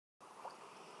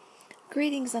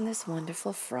Greetings on this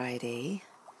wonderful Friday.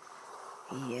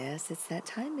 Yes, it's that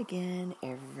time again.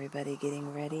 Everybody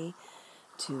getting ready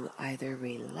to either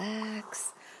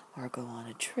relax or go on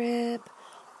a trip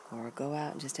or go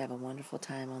out and just have a wonderful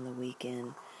time on the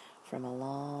weekend from a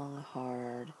long,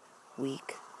 hard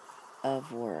week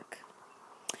of work.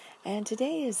 And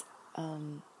today is a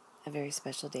very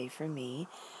special day for me.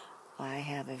 I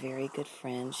have a very good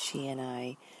friend. She and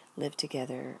I live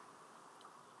together,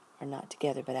 or not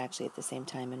together, but actually at the same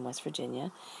time in West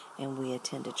Virginia, and we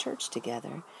attend a church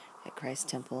together at Christ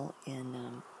Temple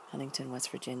in Huntington,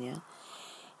 West Virginia.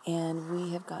 And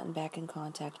we have gotten back in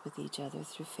contact with each other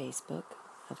through Facebook,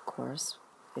 of course.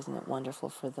 Isn't it wonderful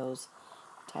for those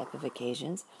type of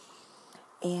occasions?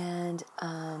 And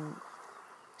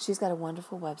she's got a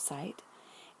wonderful website,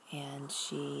 and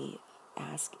she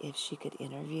asked if she could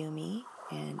interview me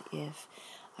and if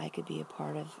I could be a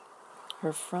part of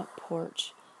her front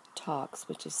porch talks,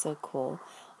 which is so cool,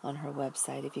 on her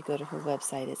website. If you go to her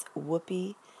website, it's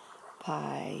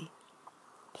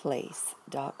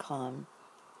whoopiePiePlace.com.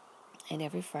 And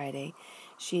every Friday,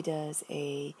 she does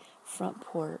a front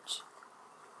porch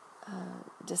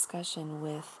discussion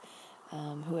with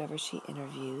whoever she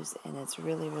interviews, and it's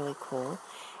really, really cool.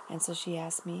 And so she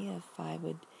asked me if I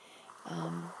would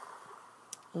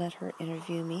let her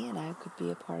interview me, and I could be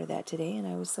a part of that today, and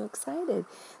I was so excited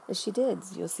that she did.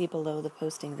 You'll see below the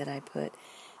posting that I put.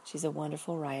 She's a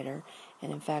wonderful writer,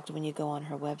 and in fact, when you go on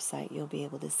her website, you'll be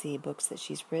able to see books that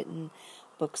she's written,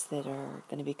 books that are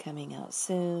going to be coming out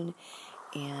soon,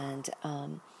 and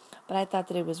but I thought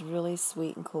that it was really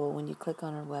sweet and cool when you click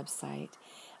on her website.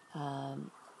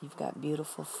 You've got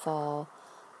beautiful fall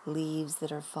leaves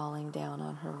that are falling down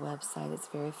on her website. It's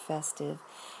very festive,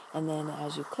 and then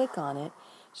as you click on it,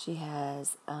 she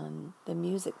has the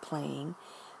music playing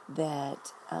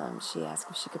that she asked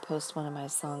if she could post one of my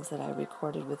songs that I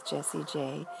recorded with Jessie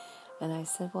J. And I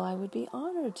said, well, I would be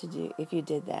honored to do if you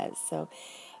did that. So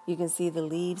you can see the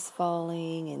leaves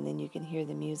falling, and then you can hear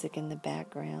the music in the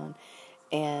background.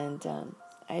 And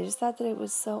I just thought that it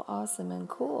was so awesome and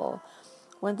cool.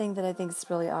 One thing that I think is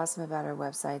really awesome about her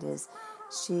website is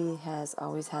she has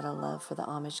always had a love for the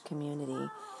Amish community,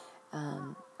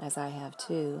 as I have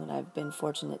too, and I've been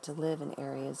fortunate to live in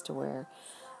areas to where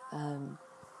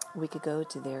we could go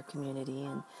to their community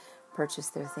and purchase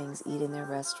their things, eat in their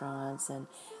restaurants, and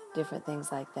different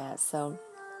things like that. So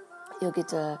you'll get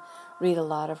to read a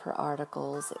lot of her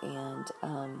articles, and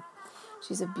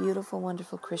she's a beautiful,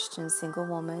 wonderful Christian single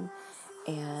woman,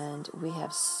 and we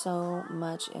have so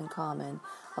much in common,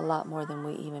 a lot more than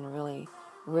we even really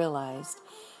realized.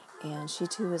 And she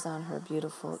too is on her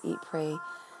beautiful Eat, Pray,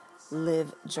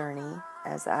 Live journey,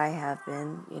 as I have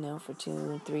been, for 2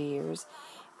 and 3 years.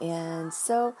 And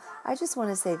so I just want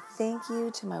to say thank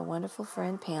you to my wonderful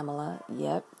friend Pamela.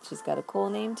 Yep, she's got a cool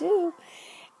name too.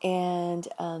 And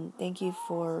thank you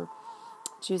for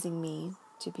choosing me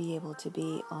to be able to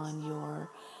be on your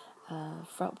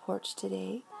front porch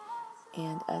today,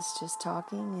 and us just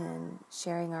talking and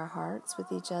sharing our hearts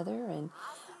with each other. And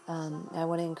I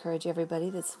want to encourage everybody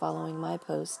that's following my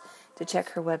post to check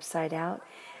her website out.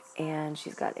 And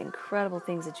she's got incredible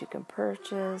things that you can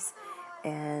purchase,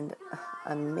 and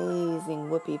amazing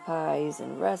whoopie pies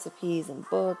and recipes and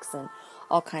books and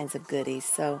all kinds of goodies.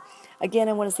 So again,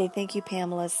 I want to say thank you,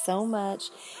 Pamela, so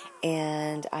much.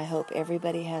 And I hope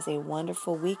everybody has a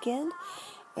wonderful weekend.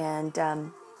 And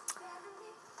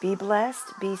be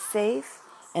blessed, be safe,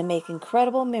 and make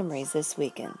incredible memories this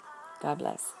weekend. God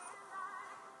bless.